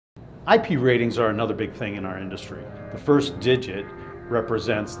IP ratings are another big thing in our industry. The first digit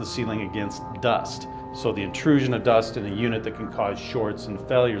represents the sealing against dust. So the intrusion of dust in a unit that can cause shorts and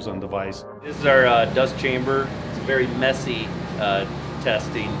failures on the device. This is our dust chamber. It's a very messy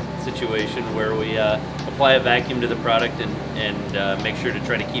testing situation where we apply a vacuum to the product and make sure to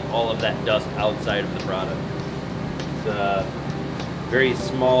try to keep all of that dust outside of the product. It's a very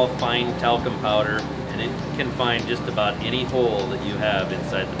small, fine talcum powder, and it can find just about any hole that you have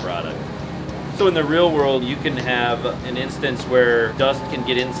inside the product. So in the real world, you can have an instance where dust can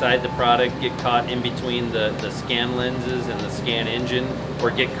get inside the product, get caught in between the scan lenses and the scan engine, or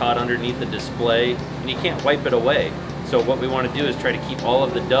get caught underneath the display, and you can't wipe it away. So what we want to do is try to keep all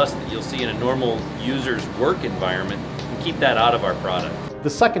of the dust that you'll see in a normal user's work environment and keep that out of our product. The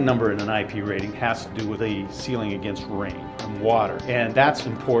second number in an IP rating has to do with the sealing against rain and water, and that's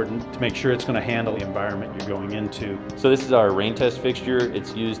important to make sure it's going to handle the environment you're going into. So this is our rain test fixture.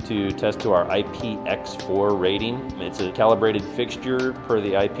 It's used to test to our IPX4 rating. It's a calibrated fixture per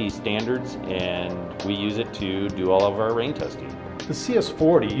the IP standards, and we use it to do all of our rain testing. The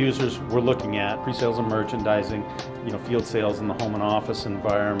CS40 users we're looking at pre-sales and merchandising, field sales in the home and office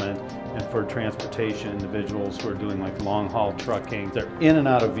environment, and for transportation individuals who are doing like long haul trucking. They're in and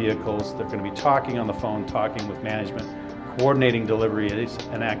out of vehicles. They're going to be talking on the phone, talking with management, coordinating deliveries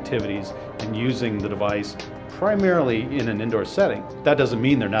and activities, and using the device primarily in an indoor setting. That doesn't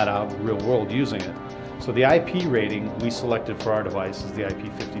mean they're not out in the real world using it. So the IP rating we selected for our device is the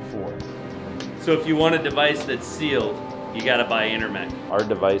IP54. So if you want a device that's sealed, you got to buy Intermec. Our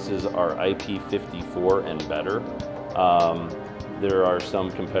devices are IP54 and better. There are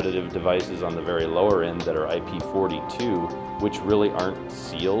some competitive devices on the very lower end that are IP42, which really aren't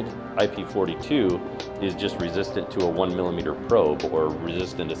sealed. IP42 is just resistant to a 1mm probe, or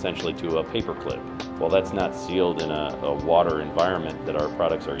resistant essentially to a paper clip. Well, that's not sealed in a water environment that our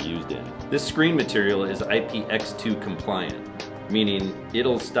products are used in. This screen material is IPX2 compliant, meaning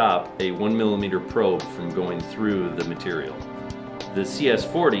it'll stop a 1mm probe from going through the material. The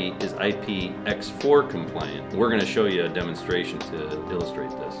CS40 is IPX4 compliant. We're going to show you a demonstration to illustrate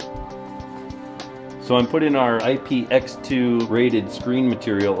this. So I'm putting our IPX2 rated screen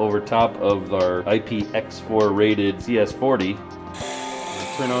material over top of our IPX4 rated CS40.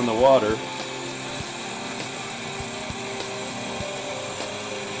 Turn on the water.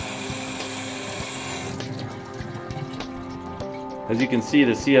 As you can see,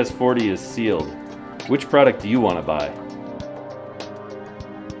 the CS40 is sealed. Which product do you want to buy?